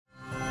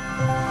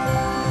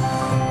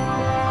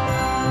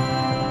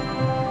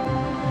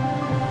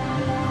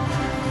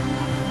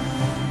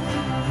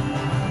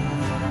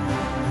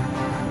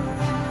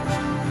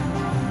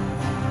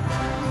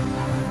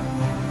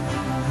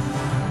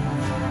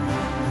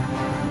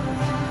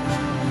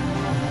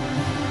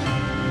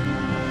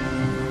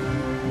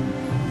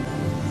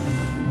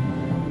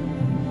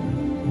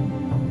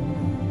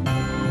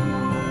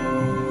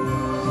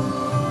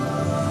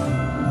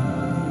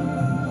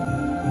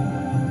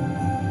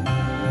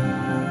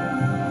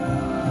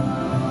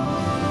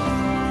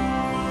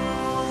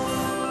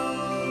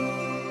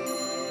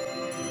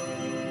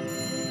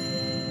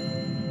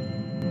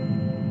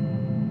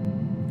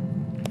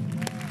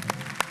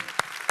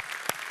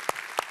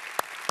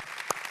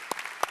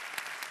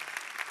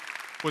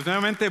Pues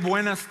nuevamente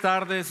buenas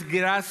tardes,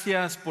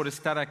 gracias por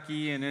estar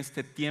aquí en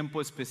este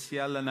tiempo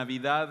especial. La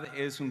Navidad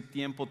es un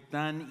tiempo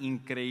tan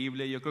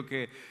increíble. Yo creo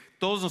que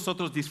todos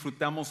nosotros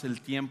disfrutamos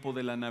el tiempo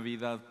de la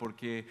Navidad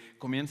porque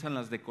comienzan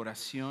las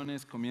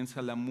decoraciones,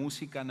 comienza la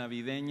música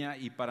navideña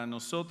y para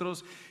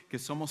nosotros que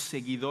somos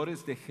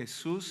seguidores de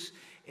Jesús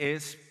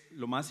es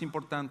lo más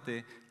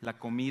importante la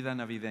comida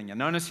navideña.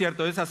 No, no es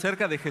cierto, es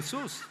acerca de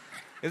Jesús.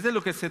 Es de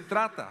lo que se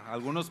trata. A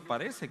algunos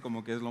parece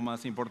como que es lo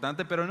más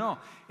importante, pero no,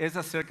 es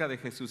acerca de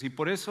Jesús. Y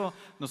por eso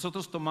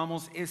nosotros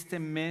tomamos este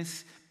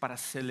mes para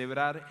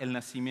celebrar el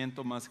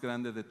nacimiento más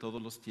grande de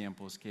todos los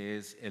tiempos, que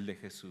es el de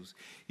Jesús.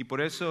 Y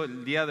por eso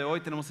el día de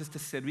hoy tenemos este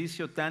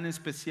servicio tan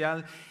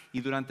especial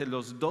y durante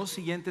los 2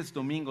 siguientes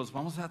domingos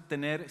vamos a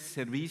tener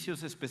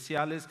servicios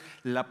especiales.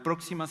 La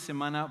próxima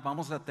semana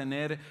vamos a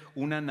tener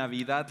una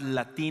Navidad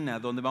latina,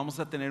 donde vamos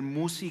a tener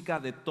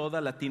música de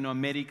toda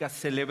Latinoamérica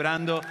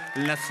celebrando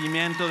el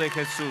nacimiento de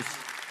Jesús.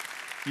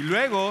 Y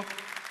luego,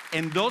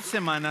 en 2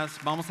 semanas,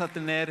 vamos a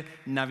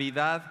tener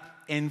Navidad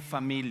en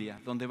familia,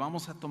 donde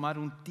vamos a tomar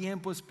un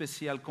tiempo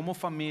especial como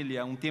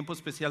familia, un tiempo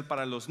especial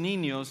para los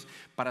niños,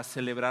 para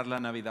celebrar la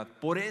Navidad.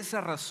 Por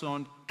esa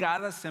razón,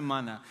 cada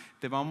semana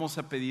te vamos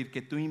a pedir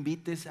que tú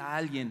invites a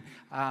alguien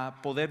a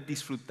poder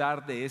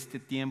disfrutar de este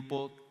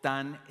tiempo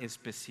tan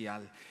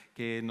especial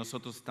que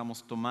nosotros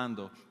estamos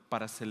tomando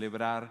para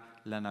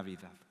celebrar la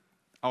Navidad.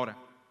 Ahora,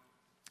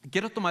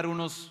 quiero tomar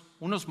unos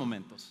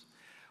momentos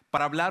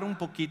para hablar un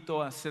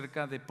poquito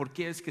acerca de por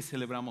qué es que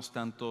celebramos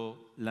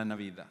tanto la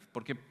Navidad.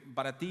 Porque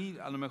para ti,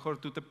 a lo mejor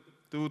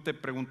tú te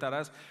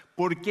preguntarás,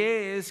 ¿por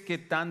qué es que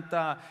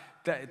tanta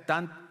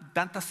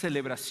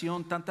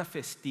celebración, tanta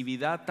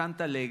festividad,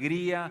 tanta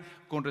alegría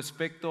con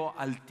respecto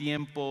al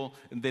tiempo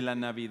de la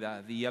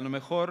Navidad? Y a lo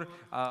mejor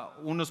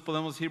unos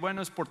podemos decir,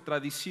 bueno, es por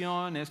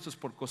tradición, esto es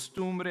por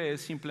costumbre,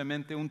 es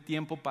simplemente un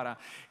tiempo para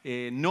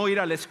no ir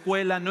a la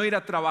escuela, no ir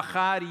a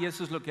trabajar, y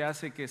eso es lo que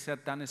hace que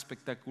sea tan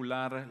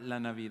espectacular la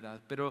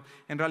Navidad. Pero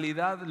en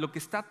realidad lo que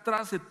está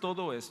atrás de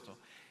todo esto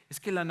es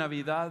que la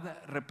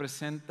Navidad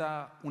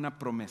representa una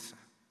promesa,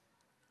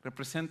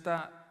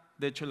 representa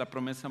de hecho la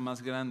promesa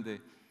más grande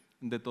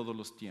de todos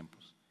los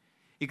tiempos.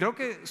 Y creo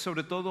que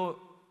sobre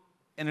todo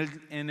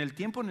en el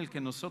tiempo en el que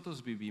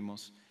nosotros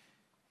vivimos,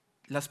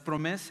 las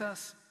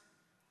promesas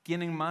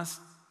tienen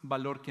más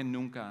valor que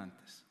nunca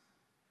antes.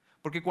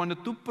 Porque cuando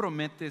tú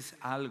prometes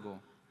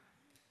algo,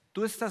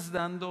 tú estás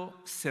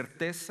dando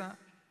certeza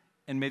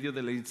en medio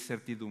de la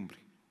incertidumbre.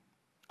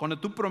 Cuando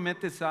tú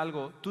prometes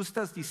algo, tú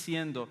estás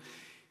diciendo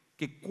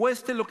que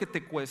cueste lo que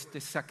te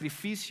cueste,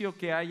 sacrificio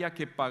que haya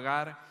que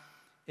pagar,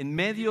 en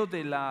medio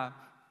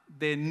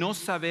de no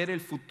saber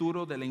el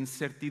futuro, de la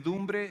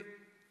incertidumbre,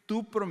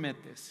 tú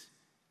prometes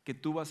que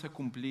tú vas a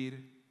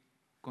cumplir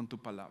con tu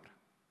palabra.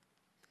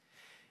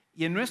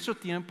 Y en nuestro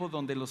tiempo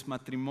donde los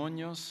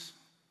matrimonios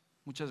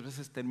muchas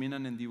veces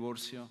terminan en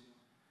divorcio,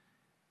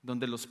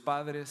 donde los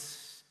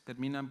padres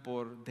terminan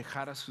por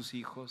dejar a sus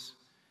hijos,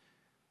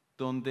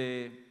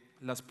 donde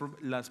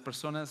las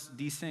personas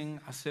dicen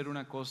hacer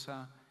una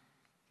cosa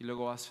y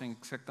luego hacen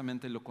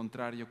exactamente lo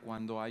contrario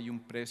cuando hay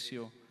un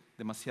precio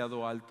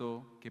demasiado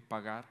alto que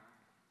pagar.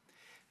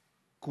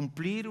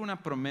 Cumplir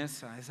una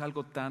promesa es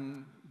algo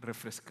tan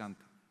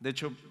refrescante. De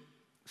hecho,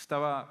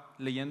 estaba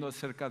leyendo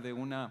acerca de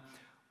una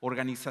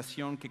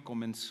organización que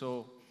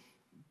comenzó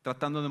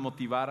tratando de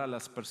motivar a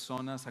las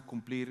personas a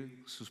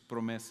cumplir sus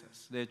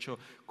promesas. De hecho,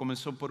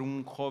 comenzó por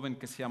un joven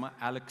que se llama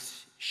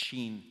Alex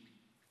Sheen.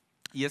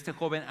 Y este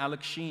joven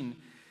Alex Sheen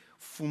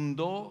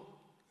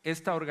fundó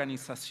esta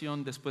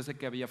organización después de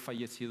que había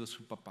fallecido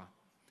su papá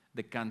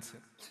de cáncer.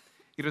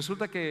 Y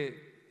resulta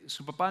que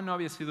su papá no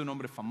había sido un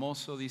hombre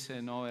famoso, dice,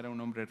 no era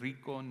un hombre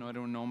rico, no era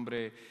un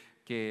hombre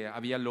que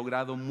había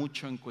logrado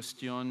mucho en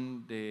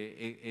cuestión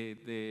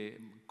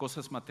de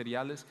cosas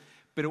materiales,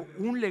 pero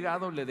un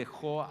legado le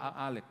dejó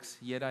a Alex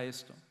y era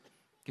esto,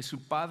 que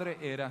su padre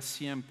era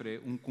siempre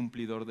un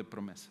cumplidor de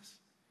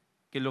promesas,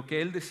 que lo que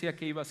él decía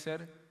que iba a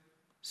hacer,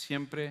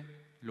 siempre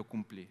lo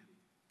cumplía.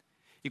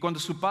 Y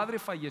cuando su padre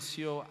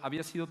falleció,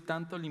 había sido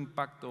tanto el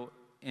impacto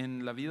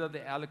en la vida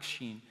de Alex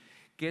Sheen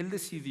que él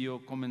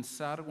decidió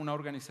comenzar una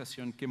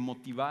organización que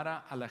motivara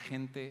a la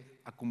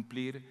gente a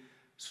cumplir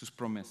sus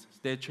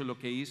promesas. De hecho, lo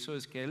que hizo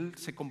es que él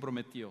se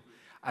comprometió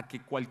a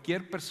que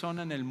cualquier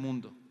persona en el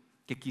mundo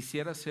que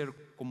quisiera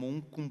ser como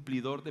un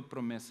cumplidor de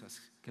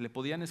promesas, que le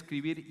podían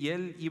escribir, y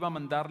él iba a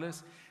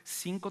mandarles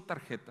 5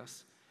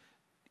 tarjetas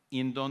y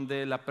en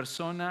donde la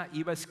persona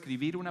iba a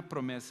escribir una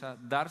promesa,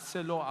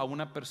 dárselo a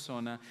una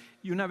persona,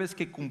 y una vez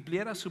que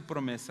cumpliera su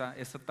promesa,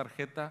 esa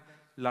tarjeta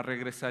la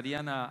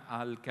regresarían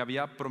al que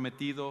había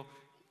prometido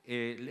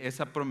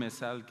esa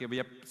promesa, al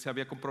que se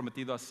había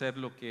comprometido a hacer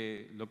lo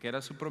que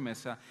era su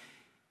promesa,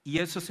 y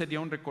eso sería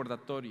un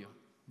recordatorio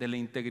de la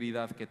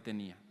integridad que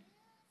tenía.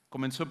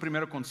 Comenzó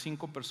primero con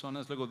 5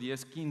 personas, luego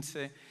 10,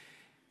 15,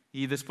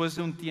 y después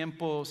de un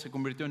tiempo se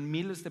convirtió en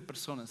miles de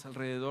personas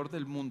alrededor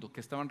del mundo que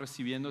estaban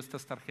recibiendo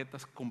estas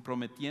tarjetas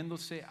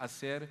comprometiéndose a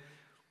ser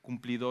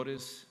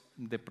cumplidores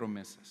de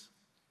promesas.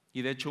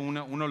 Y de hecho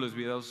uno de los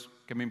videos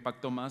que me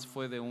impactó más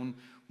fue de un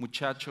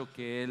muchacho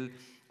que él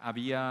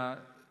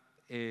había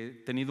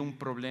tenido un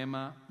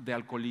problema de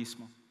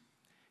alcoholismo.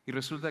 Y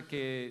resulta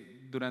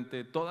que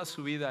durante toda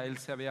su vida él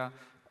se había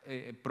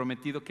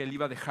prometido que él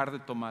iba a dejar de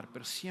tomar,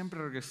 pero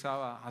siempre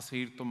regresaba a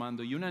seguir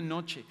tomando. Y una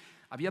noche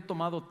había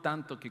tomado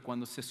tanto que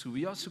cuando se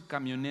subió a su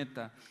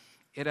camioneta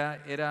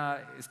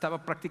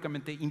estaba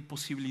prácticamente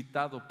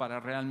imposibilitado para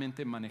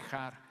realmente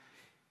manejar.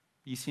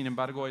 Y sin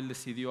embargo él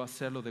decidió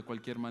hacerlo de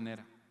cualquier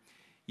manera.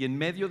 Y en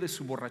medio de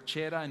su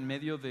borrachera, en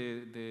medio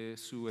de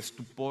su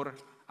estupor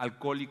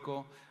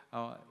alcohólico,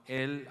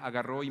 él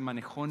agarró y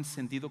manejó en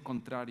sentido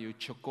contrario y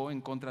chocó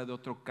en contra de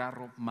otro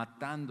carro,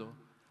 matando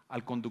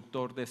al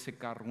conductor de ese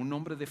carro, un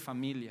hombre de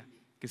familia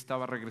que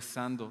estaba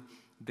regresando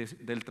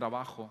del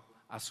trabajo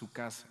a su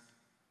casa.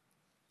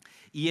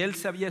 Y él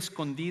se había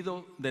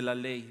escondido de la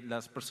ley.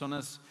 Las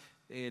personas,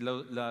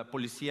 la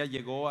policía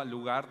llegó al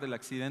lugar del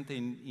accidente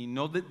y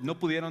no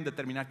pudieron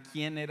determinar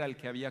quién era el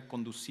que había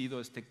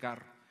conducido este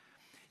carro.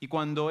 Y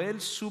cuando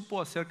él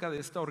supo acerca de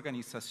esta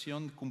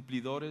organización,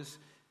 cumplidores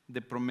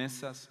de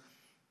promesas,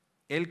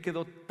 él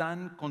quedó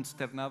tan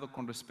consternado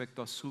con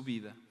respecto a su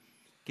vida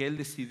que él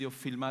decidió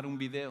filmar un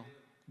video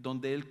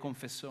donde él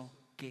confesó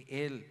que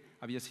él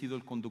había sido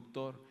el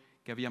conductor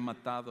que había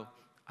matado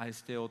a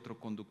este otro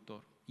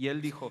conductor. Y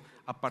él dijo: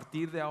 a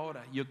partir de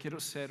ahora yo quiero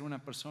ser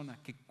una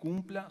persona que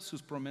cumpla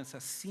sus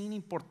promesas sin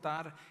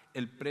importar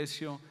el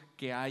precio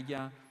que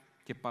haya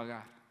que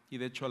pagar. Y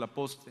de hecho a la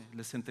postre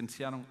le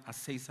sentenciaron a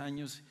 6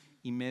 años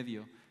y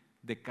medio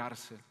de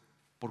cárcel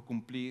por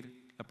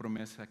cumplir la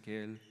promesa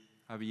que él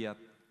había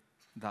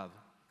dado.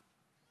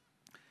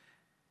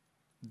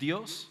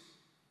 Dios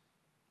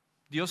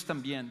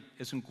también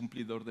es un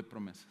cumplidor de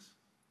promesas.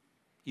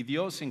 Y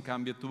Dios, en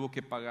cambio, tuvo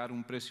que pagar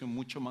un precio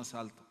mucho más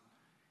alto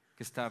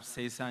que estar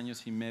 6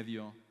 años y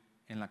medio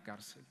en la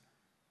cárcel.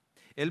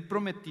 Él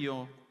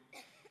prometió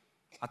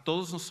a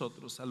todos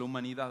nosotros, a la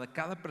humanidad, a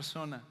cada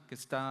persona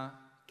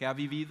que ha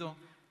vivido,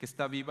 que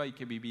está viva y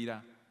que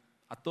vivirá,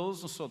 a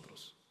todos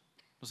nosotros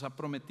nos ha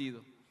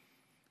prometido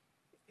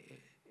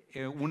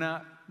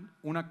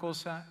una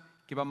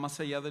cosa que va más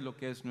allá de lo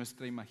que es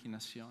nuestra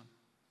imaginación,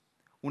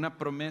 una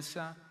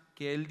promesa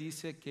que Él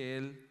dice que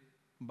Él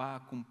va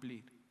a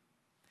cumplir.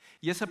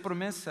 Y esa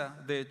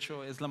promesa, de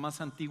hecho, es la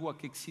más antigua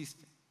que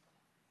existe.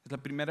 Es la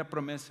primera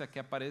promesa que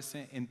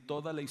aparece en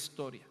toda la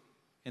historia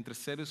entre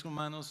seres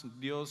humanos,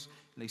 Dios,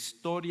 la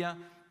historia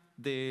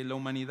de la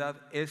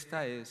humanidad.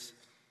 Esta es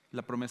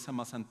la promesa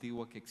más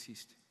antigua que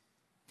existe.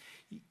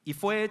 Y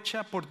fue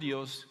hecha por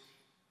Dios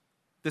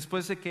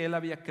después de que Él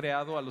había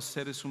creado a los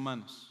seres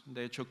humanos.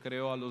 De hecho,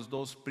 creó a los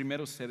 2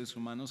 primeros seres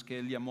humanos que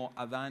Él llamó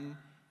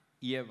Adán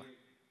y Eva.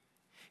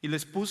 Y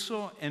les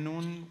puso en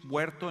un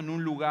huerto, en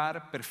un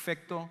lugar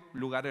perfecto,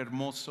 lugar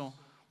hermoso,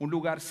 un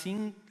lugar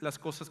sin las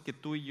cosas que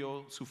tú y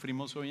yo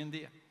sufrimos hoy en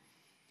día.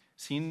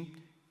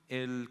 Sin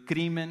el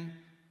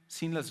crimen,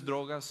 sin las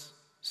drogas,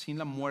 sin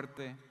la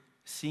muerte,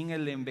 sin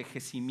el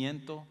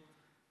envejecimiento,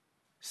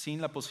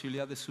 sin la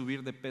posibilidad de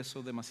subir de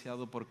peso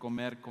demasiado por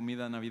comer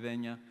comida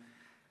navideña.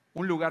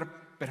 Un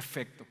lugar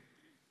perfecto.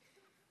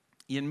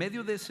 Y en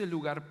medio de ese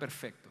lugar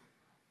perfecto,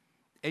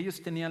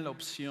 ellos tenían la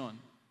opción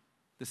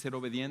de ser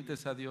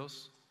obedientes a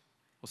Dios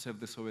o ser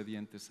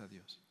desobedientes a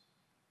Dios.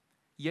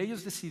 Y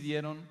ellos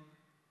decidieron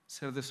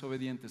ser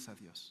desobedientes a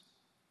Dios.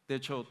 De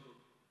hecho,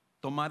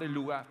 tomar el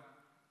lugar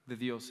de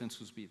Dios en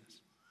sus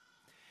vidas.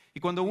 Y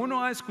cuando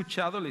uno ha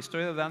escuchado la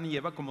historia de Adán y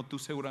Eva, como tú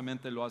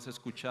seguramente lo has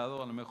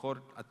escuchado, a lo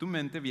mejor a tu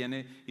mente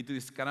viene y tú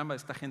dices: caramba,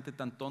 esta gente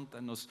tan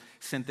tonta, nos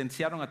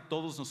sentenciaron a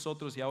todos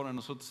nosotros y ahora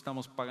nosotros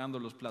estamos pagando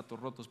los platos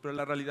rotos. Pero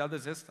la realidad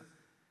es esta: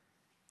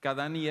 que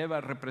Adán y Eva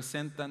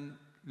representan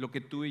lo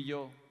que tú y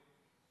yo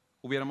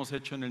hubiéramos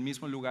hecho en el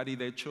mismo lugar, y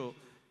de hecho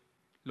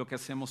lo que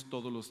hacemos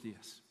todos los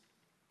días,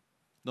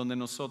 donde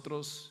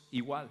nosotros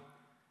igual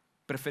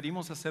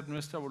preferimos hacer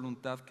nuestra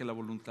voluntad que la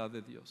voluntad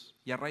de Dios.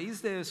 Y a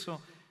raíz de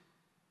eso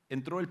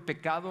entró el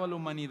pecado a la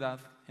humanidad,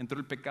 entró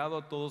el pecado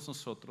a todos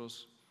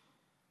nosotros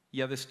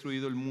y ha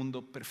destruido el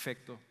mundo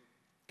perfecto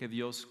que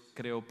Dios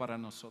creó para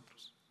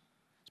nosotros.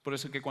 Es por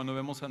eso que cuando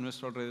vemos a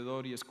nuestro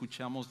alrededor y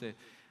escuchamos de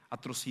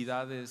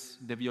atrocidades,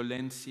 de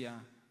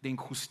violencia, de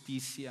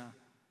injusticia,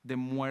 de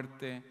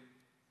muerte,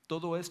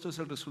 todo esto es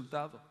el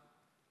resultado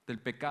del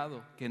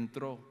pecado que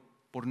entró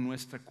por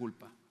nuestra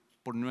culpa,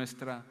 por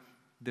nuestra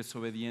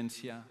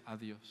desobediencia a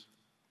Dios.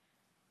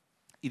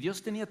 Y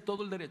Dios tenía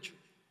todo el derecho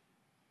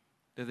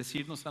de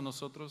decirnos a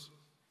nosotros: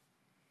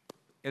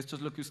 esto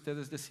es lo que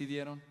ustedes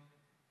decidieron,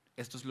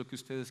 esto es lo que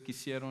ustedes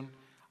quisieron,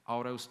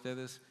 ahora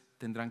ustedes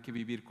tendrán que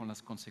vivir con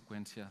las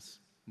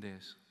consecuencias de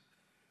eso.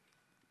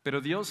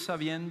 Pero Dios,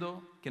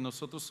 sabiendo que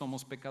nosotros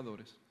somos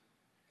pecadores,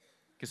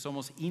 que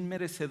somos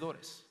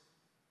inmerecedores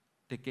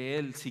de que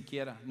Él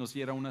siquiera nos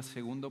diera una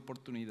segunda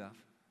oportunidad,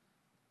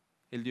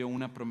 Él dio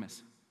una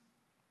promesa.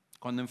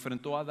 Cuando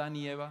enfrentó a Adán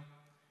y Eva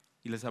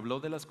y les habló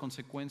de las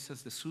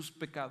consecuencias de sus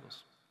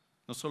pecados,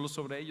 no solo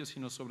sobre ellos,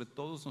 sino sobre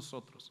todos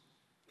nosotros,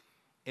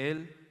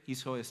 Él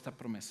hizo esta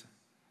promesa.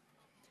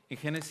 En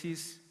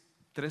Génesis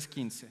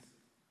 3:15,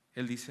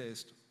 Él dice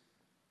esto: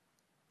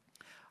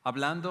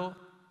 hablando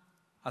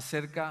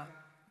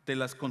acerca de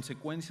las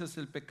consecuencias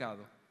del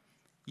pecado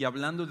y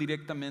hablando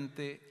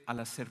directamente a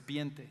la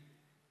serpiente,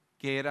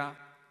 que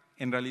era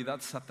en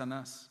realidad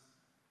Satanás.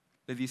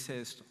 Le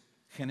dice esto,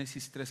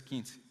 Génesis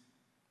 3:15.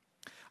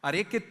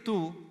 Haré que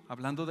tú,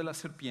 hablando de la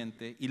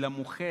serpiente, y la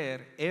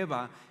mujer,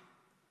 Eva,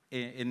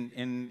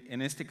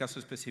 en este caso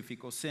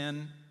específico,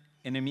 sean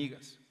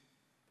enemigas.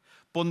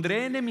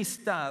 Pondré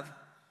enemistad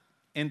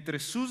entre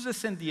sus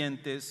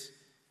descendientes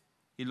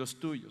y los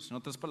tuyos. En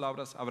otras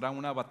palabras, habrá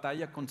una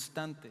batalla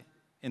constante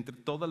entre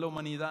toda la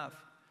humanidad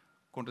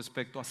con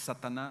respecto a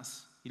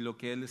Satanás y lo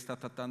que él está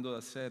tratando de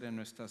hacer en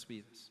nuestras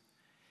vidas.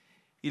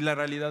 Y la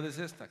realidad es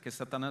esta, que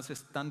Satanás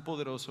es tan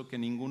poderoso que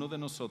ninguno de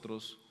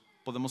nosotros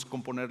podemos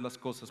componer las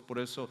cosas. Por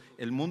eso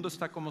el mundo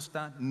está como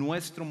está,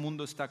 nuestro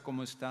mundo está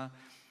como está,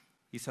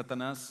 y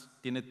Satanás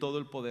tiene todo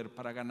el poder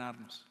para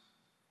ganarnos.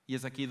 Y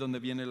es aquí donde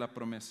viene la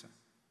promesa.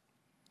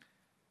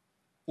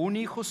 Un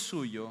hijo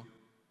suyo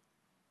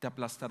te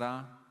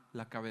aplastará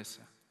la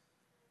cabeza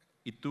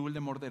y tú le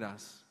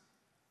morderás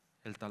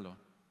el talón.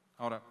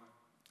 Ahora,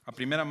 a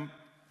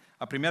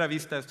primera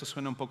vista esto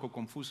suena un poco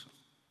confuso,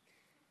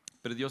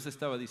 pero Dios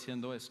estaba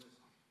diciendo esto.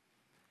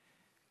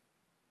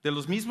 De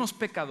los mismos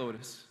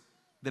pecadores,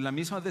 de la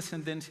misma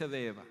descendencia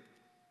de Eva,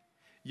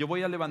 yo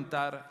voy a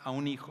levantar a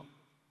un hijo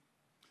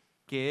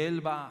que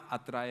él va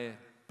a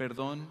traer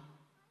perdón,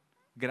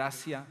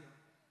 gracia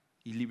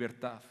y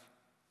libertad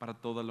para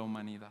toda la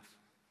humanidad.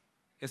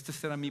 Esta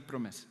será mi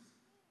promesa.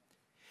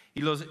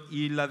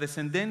 Y la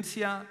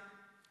descendencia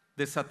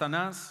de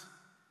Satanás,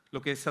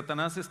 lo que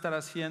Satanás estará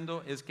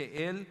haciendo es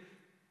que él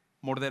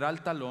morderá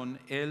el talón,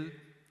 él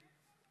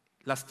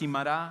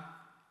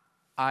lastimará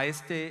a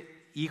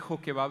este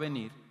hijo que va a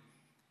venir.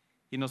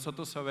 Y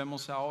nosotros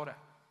sabemos ahora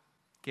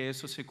que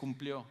eso se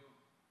cumplió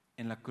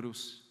en la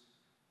cruz,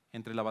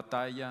 entre la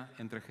batalla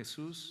entre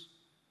Jesús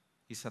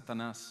y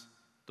Satanás,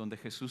 donde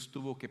Jesús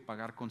tuvo que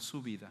pagar con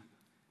su vida,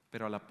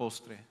 pero a la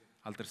postre,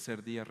 al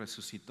tercer día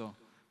resucitó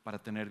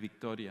para tener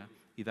victoria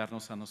y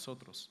darnos a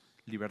nosotros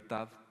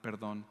libertad,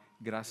 perdón,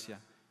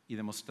 gracia y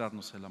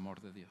demostrarnos el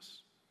amor de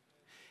Dios.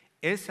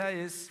 Esa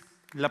es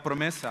la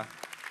promesa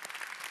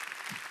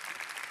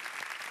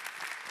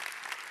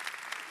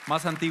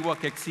más antigua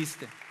que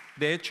existe.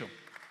 De hecho,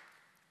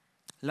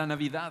 la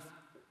Navidad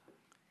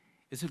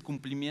es el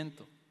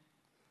cumplimiento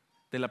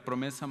de la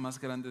promesa más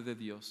grande de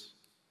Dios,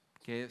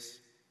 que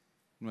es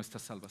nuestra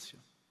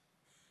salvación.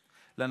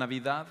 La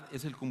Navidad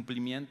es el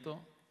cumplimiento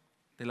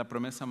de la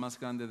promesa más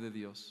grande de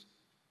Dios,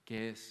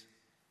 que es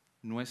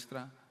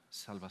nuestra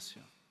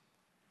salvación.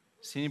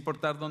 Sin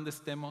importar dónde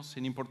estemos,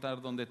 sin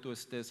importar dónde tú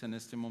estés en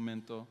este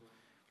momento,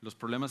 los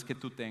problemas que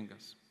tú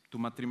tengas, tu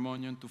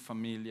matrimonio, en tu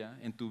familia,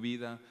 en tu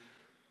vida,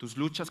 tus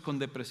luchas con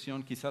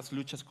depresión, quizás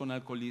luchas con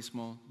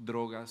alcoholismo,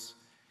 drogas,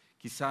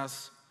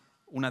 quizás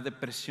una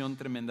depresión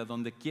tremenda,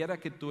 donde quiera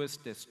que tú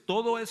estés,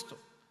 todo esto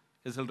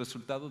es el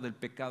resultado del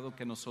pecado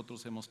que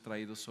nosotros hemos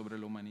traído sobre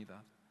la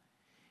humanidad.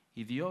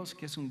 Y Dios,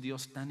 que es un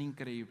Dios tan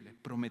increíble,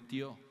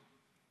 prometió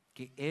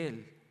que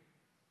Él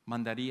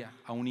mandaría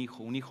a un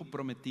hijo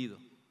prometido,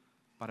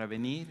 para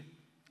venir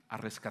a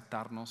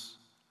rescatarnos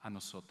a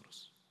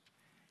nosotros.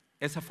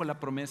 Esa fue la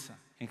promesa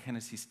en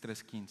Génesis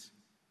 3:15.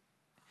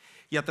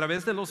 Y a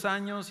través de los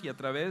años y a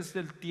través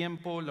del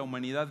tiempo, la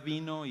humanidad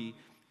vino y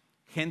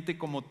gente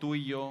como tú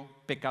y yo,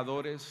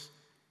 pecadores,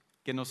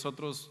 que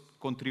nosotros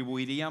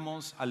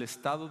contribuiríamos al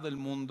estado del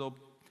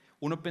mundo,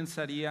 uno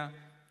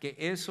pensaría que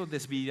eso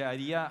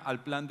desviaría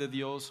al plan de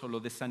Dios o lo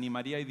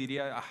desanimaría y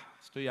diría,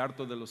 estoy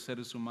harto de los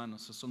seres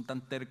humanos, son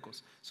tan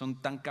tercos, son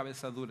tan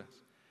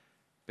cabezaduras.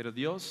 Pero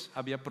Dios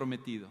había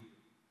prometido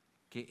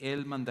que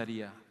Él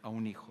mandaría a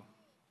un hijo,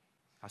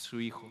 a su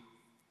hijo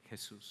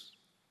Jesús.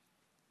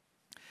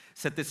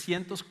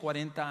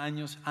 740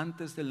 años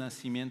antes del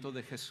nacimiento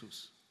de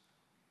Jesús,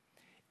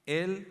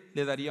 Él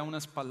le daría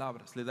unas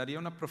palabras, le daría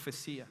una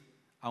profecía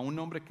a un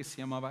hombre que se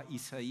llamaba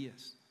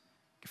Isaías,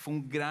 que fue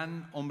un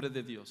gran hombre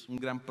de Dios, un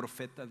gran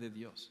profeta de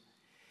Dios.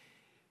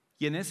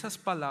 Y en esas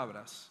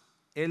palabras,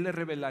 Él le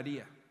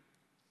revelaría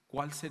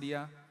cuáles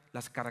serían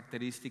las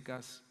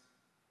características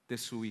de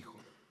su hijo.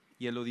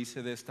 Y Él lo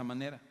dice de esta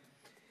manera,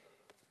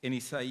 en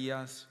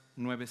Isaías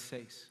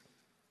 9:6.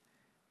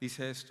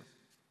 Dice esto: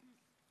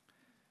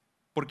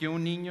 porque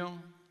un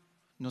niño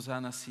nos ha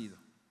nacido,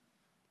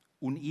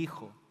 un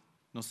hijo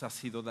nos ha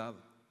sido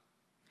dado,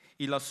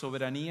 y la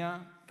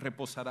soberanía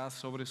reposará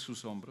sobre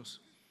sus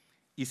hombros,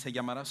 y se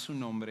llamará su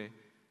nombre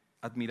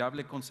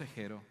Admirable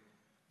Consejero,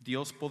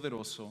 Dios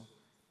Poderoso,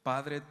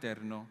 Padre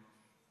Eterno,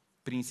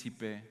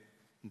 Príncipe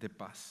de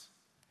Paz.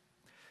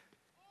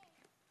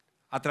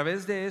 A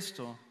través de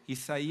esto,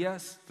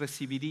 Isaías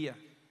recibiría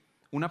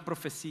una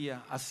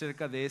profecía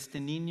acerca de este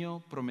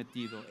niño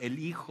prometido, el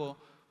hijo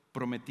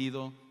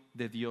prometido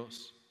de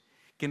Dios,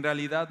 que en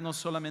realidad no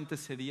solamente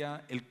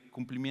sería el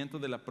cumplimiento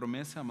de la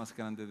promesa más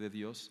grande de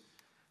Dios,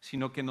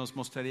 sino que nos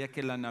mostraría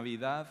que la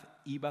Navidad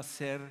iba a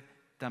ser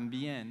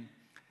también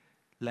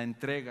la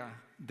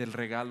entrega del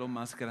regalo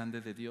más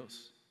grande de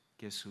Dios,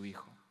 que es su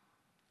Hijo.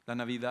 La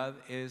Navidad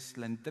es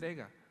la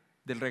entrega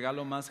del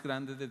regalo más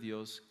grande de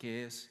Dios,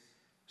 que es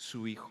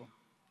su Hijo.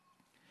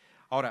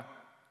 Ahora,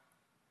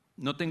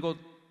 no tengo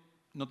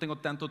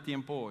tanto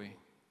tiempo hoy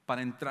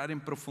para entrar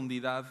en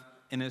profundidad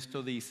en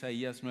esto de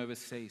Isaías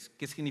 9:6.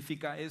 ¿Qué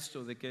significa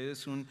esto? De que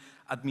es un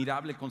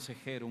admirable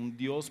consejero, un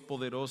Dios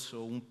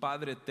poderoso, un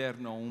Padre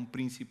eterno, un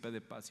príncipe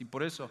de paz. Y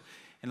por eso,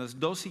 en las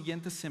 2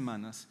 siguientes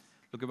semanas,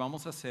 lo que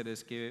vamos a hacer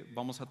es que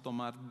vamos a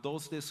tomar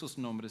 2 de esos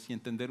nombres y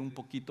entender un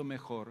poquito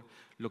mejor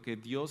lo que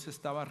Dios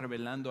estaba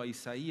revelando a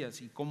Isaías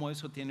y cómo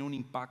eso tiene un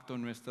impacto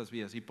en nuestras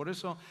vidas. Y por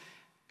eso,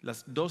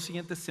 las 2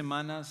 siguientes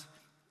semanas,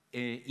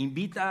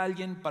 invita a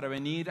alguien para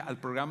venir al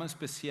programa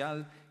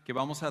especial que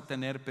vamos a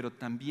tener, pero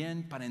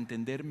también para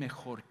entender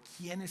mejor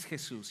quién es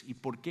Jesús y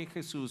por qué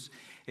Jesús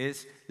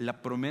es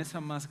la promesa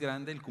más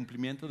grande, el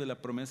cumplimiento de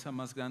la promesa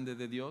más grande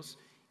de Dios,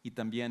 y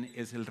también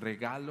es el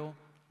regalo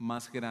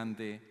más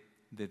grande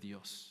de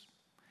Dios.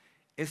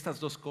 Estas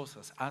 2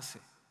 cosas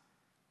hacen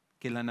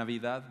que la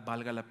Navidad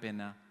valga la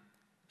pena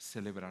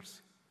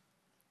celebrarse.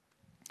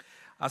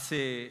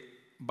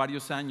 Hace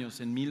varios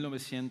años, en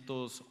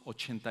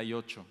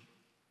 1988,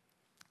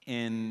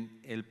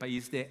 en el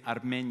país de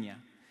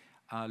Armenia,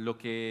 lo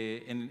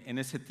que en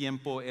ese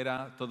tiempo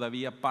era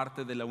todavía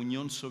parte de la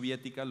Unión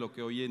Soviética, lo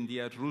que hoy en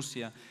día es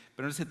Rusia,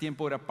 pero en ese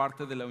tiempo era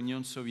parte de la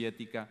Unión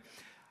Soviética.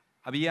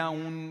 Había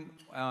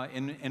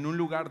en un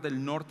lugar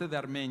del norte de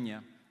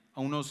Armenia,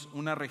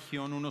 una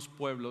región, unos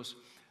pueblos,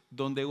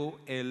 donde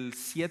el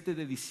 7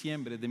 de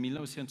diciembre de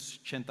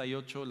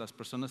 1988 las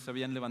personas se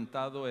habían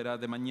levantado, era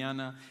de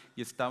mañana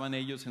y estaban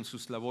ellos en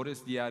sus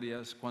labores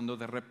diarias, cuando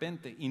de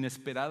repente,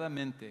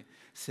 inesperadamente,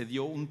 se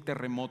dio un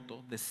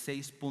terremoto de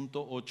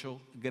 6.8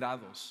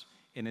 grados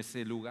en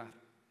ese lugar.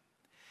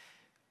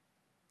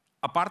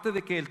 Aparte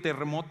de que el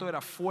terremoto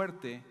era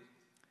fuerte,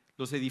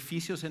 los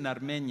edificios en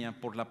Armenia,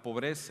 por la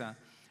pobreza,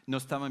 no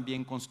estaban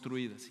bien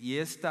construidos, y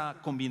esta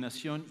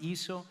combinación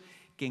hizo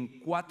que en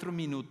 4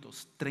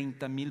 minutos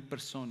 30,000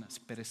 personas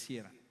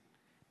perecieran.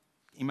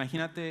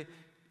 Imagínate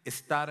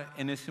estar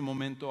en ese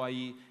momento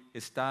ahí,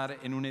 estar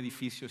en un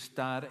edificio,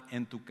 estar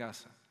en tu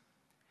casa.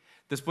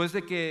 Después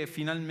de que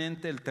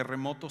finalmente el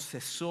terremoto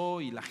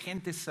cesó y la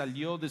gente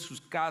salió de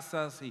sus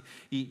casas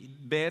y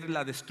ver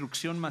la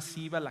destrucción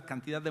masiva, la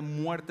cantidad de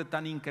muerte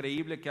tan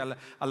increíble que a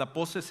la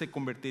postre se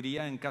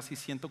convertiría en casi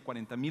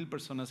 140,000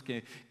 personas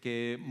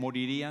que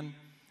morirían,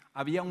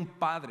 había un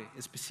padre,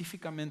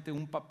 específicamente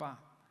un papá,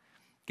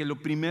 que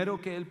lo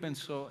primero que él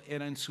pensó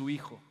era en su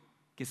hijo,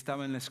 que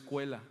estaba en la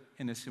escuela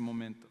en ese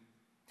momento.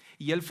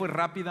 Y él fue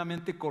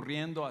rápidamente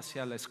corriendo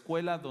hacia la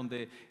escuela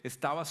donde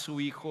estaba su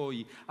hijo,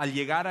 y al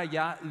llegar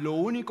allá, lo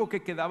único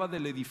que quedaba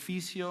del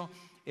edificio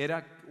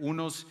era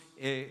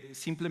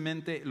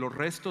simplemente los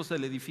restos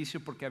del edificio,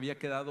 porque había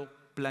quedado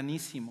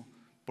planísimo,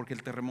 porque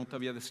el terremoto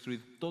había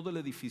destruido todo el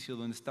edificio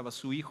donde estaba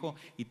su hijo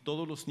y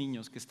todos los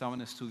niños que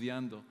estaban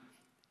estudiando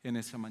en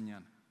esa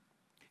mañana.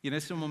 Y en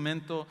ese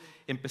momento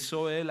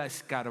empezó él a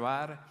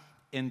escarbar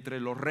entre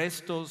los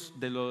restos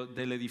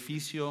del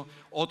edificio.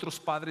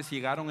 Otros padres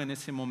llegaron en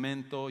ese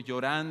momento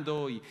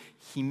llorando y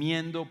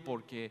gimiendo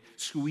porque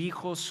su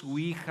hijo, su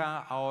hija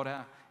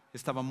ahora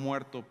estaba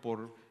muerto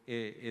por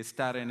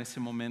estar en ese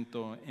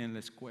momento en la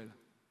escuela.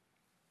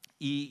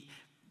 Y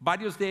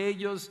varios de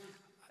ellos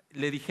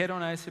le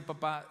dijeron a ese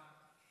papá: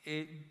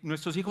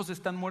 nuestros hijos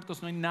están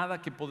muertos, no hay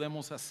nada que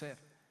podemos hacer.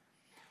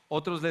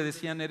 Otros le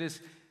decían: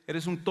 eres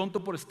un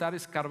tonto por estar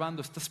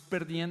escarbando, estás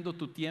perdiendo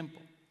tu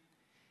tiempo.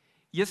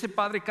 Y ese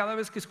padre, cada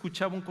vez que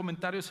escuchaba un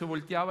comentario, se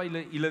volteaba y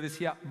le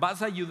decía: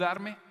 ¿vas a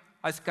ayudarme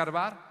a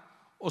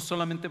escarbar o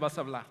solamente vas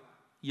a hablar?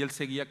 Y él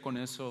seguía con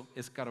eso,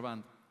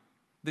 escarbando.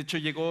 De hecho,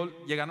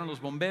 llegaron los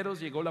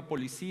bomberos, llegó la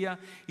policía,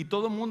 y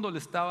todo el mundo le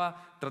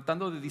estaba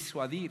tratando de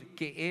disuadir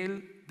que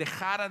él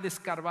dejara de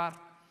escarbar,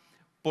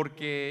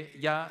 porque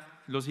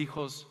ya los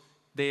hijos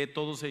de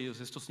todos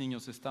ellos, estos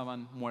niños,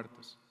 estaban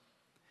muertos.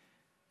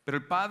 Pero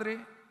el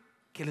padre,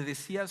 que le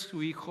decía a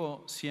su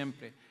hijo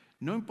siempre: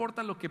 no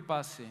importa lo que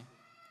pase,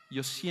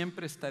 yo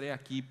siempre estaré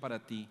aquí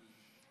para ti,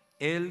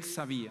 él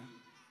sabía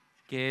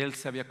que él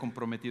se había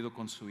comprometido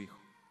con su hijo.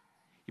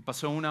 Y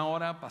pasó 1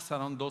 hora,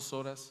 pasaron 2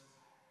 horas,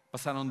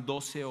 pasaron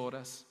 12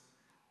 horas,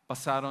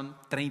 pasaron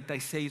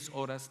 36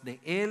 horas de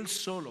él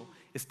solo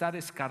estar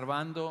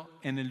escarbando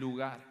en el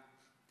lugar.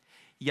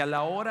 Y a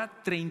la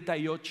hora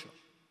 38,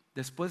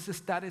 después de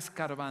estar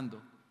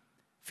escarbando,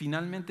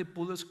 finalmente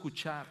pudo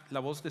escuchar la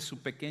voz de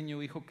su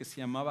pequeño hijo, que se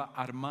llamaba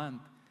Armand,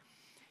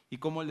 y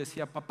como él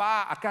decía: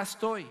 papá, acá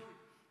estoy.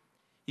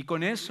 Y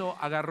con eso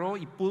agarró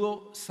y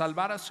pudo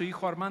salvar a su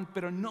hijo Armand,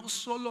 pero no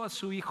solo a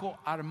su hijo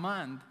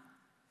Armand,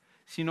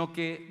 sino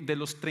que de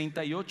los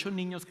 38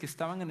 niños que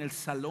estaban en el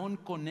salón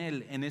con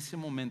él en ese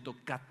momento,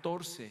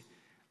 14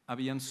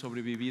 habían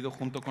sobrevivido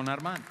junto con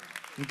Armand.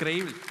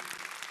 Increíble.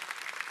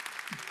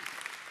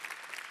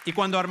 Y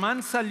cuando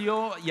Armand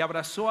salió y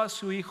abrazó a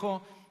su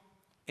hijo,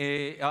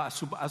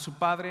 a su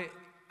padre,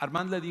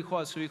 Armand le dijo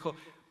a su hijo: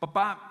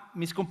 papá,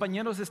 mis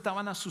compañeros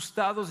estaban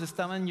asustados,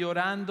 estaban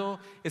llorando,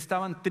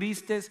 estaban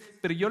tristes,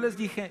 pero yo les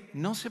dije: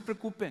 no se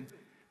preocupen,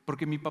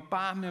 porque mi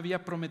papá me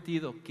había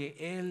prometido que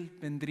él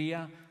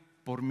vendría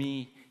por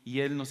mí y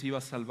Él nos iba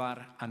a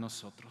salvar a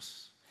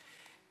nosotros.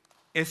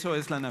 Eso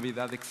es la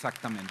Navidad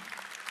exactamente.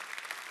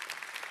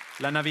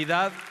 La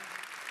Navidad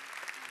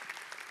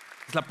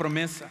es la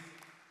promesa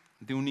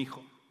de un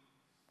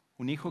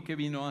hijo que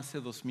vino hace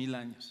 2000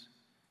 años,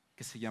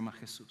 que se llama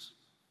Jesús.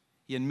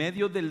 Y en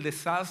medio del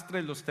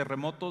desastre, los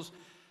terremotos,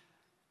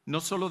 no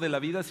solo de la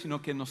vida,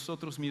 sino que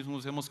nosotros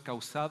mismos hemos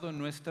causado en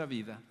nuestra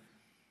vida,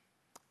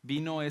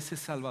 vino ese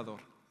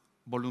Salvador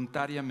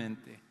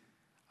voluntariamente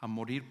a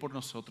morir por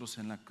nosotros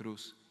en la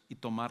cruz y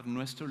tomar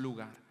nuestro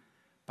lugar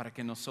para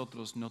que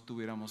nosotros no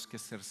tuviéramos que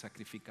ser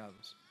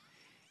sacrificados.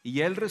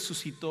 Y Él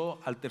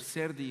resucitó al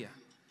tercer día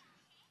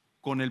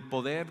con el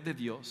poder de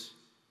Dios,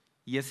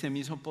 y ese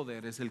mismo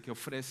poder es el que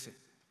ofrece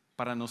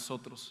para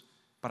nosotros,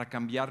 para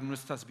cambiar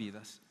nuestras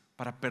vidas,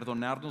 para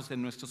perdonarnos de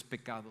nuestros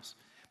pecados,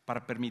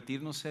 para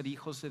permitirnos ser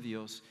hijos de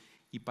Dios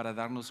y para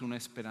darnos una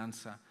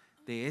esperanza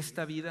de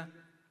esta vida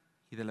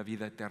y de la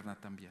vida eterna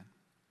también.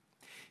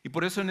 Y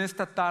por eso en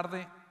esta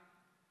tarde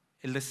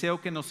el deseo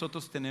que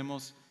nosotros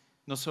tenemos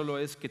no solo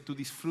es que tú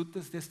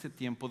disfrutes de este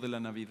tiempo de la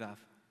Navidad,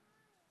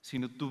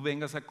 sino tú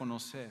vengas a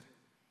conocer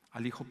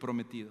al Hijo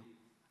prometido,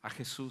 a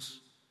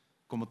Jesús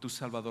como tu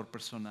Salvador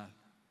personal,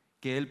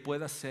 que Él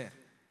pueda ser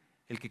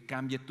el que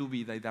cambie tu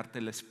vida y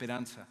darte la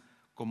esperanza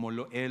como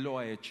Él lo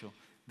ha hecho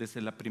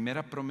desde la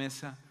primera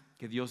promesa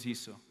que Dios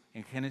hizo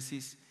en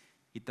Génesis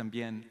y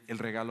también el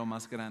regalo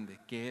más grande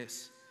que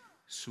es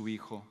su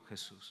Hijo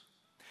Jesús.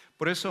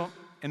 Por eso,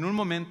 en un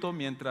momento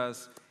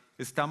mientras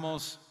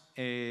estamos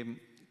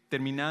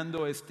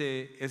terminando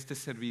este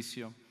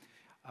servicio,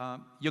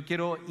 yo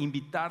quiero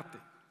invitarte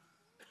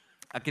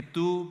a que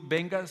tú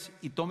vengas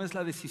y tomes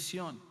la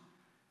decisión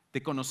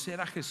de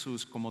conocer a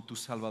Jesús como tu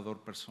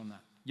Salvador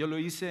personal. Yo lo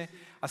hice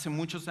hace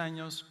muchos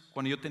años,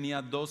 cuando yo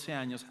tenía 12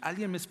 años.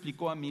 Alguien me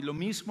explicó a mí lo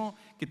mismo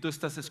que tú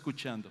estás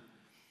escuchando,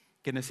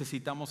 que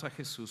necesitamos a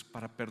Jesús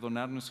para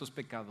perdonar nuestros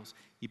pecados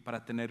y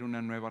para tener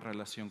una nueva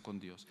relación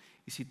con Dios.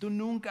 Y si tú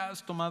nunca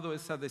has tomado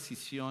esa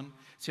decisión,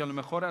 si a lo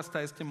mejor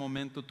hasta este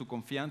momento tu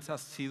confianza ha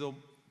sido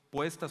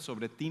puesta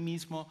sobre ti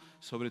mismo,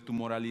 sobre tu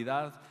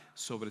moralidad,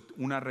 sobre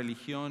una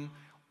religión,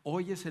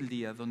 hoy es el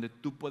día donde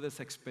tú puedes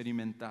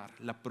experimentar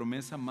la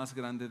promesa más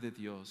grande de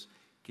Dios,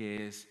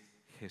 que es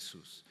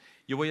Jesús.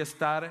 Yo voy a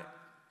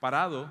estar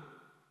parado,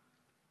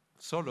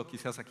 solo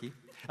quizás aquí.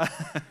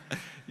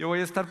 Yo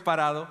voy a estar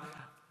parado.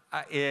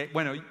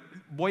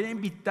 Voy a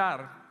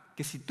invitar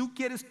que si tú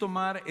quieres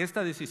tomar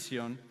esta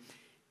decisión,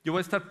 yo voy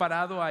a estar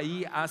parado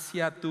ahí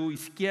hacia tu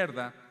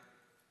izquierda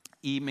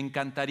y me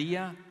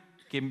encantaría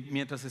que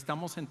mientras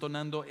estamos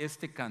entonando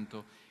este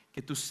canto,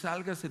 que tú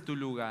salgas de tu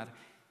lugar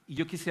y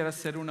yo quisiera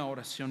hacer una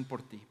oración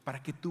por ti,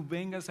 para que tú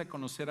vengas a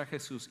conocer a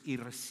Jesús y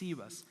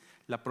recibas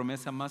la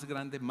promesa más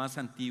grande, más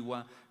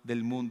antigua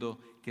del mundo,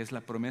 que es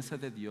la promesa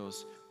de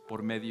Dios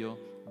por medio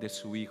de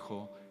su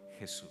Hijo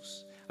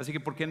Jesús. Así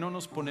que ¿por qué no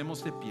nos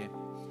ponemos de pie?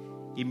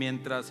 Y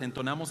mientras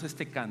entonamos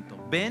este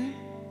canto, ven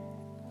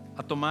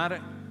a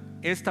tomar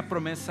esta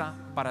promesa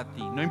para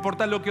ti. No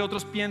importa lo que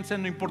otros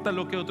piensen, no importa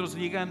lo que otros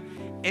digan,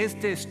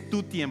 este es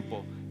tu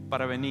tiempo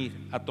para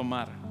venir a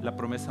tomar la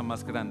promesa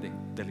más grande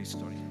de la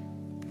historia.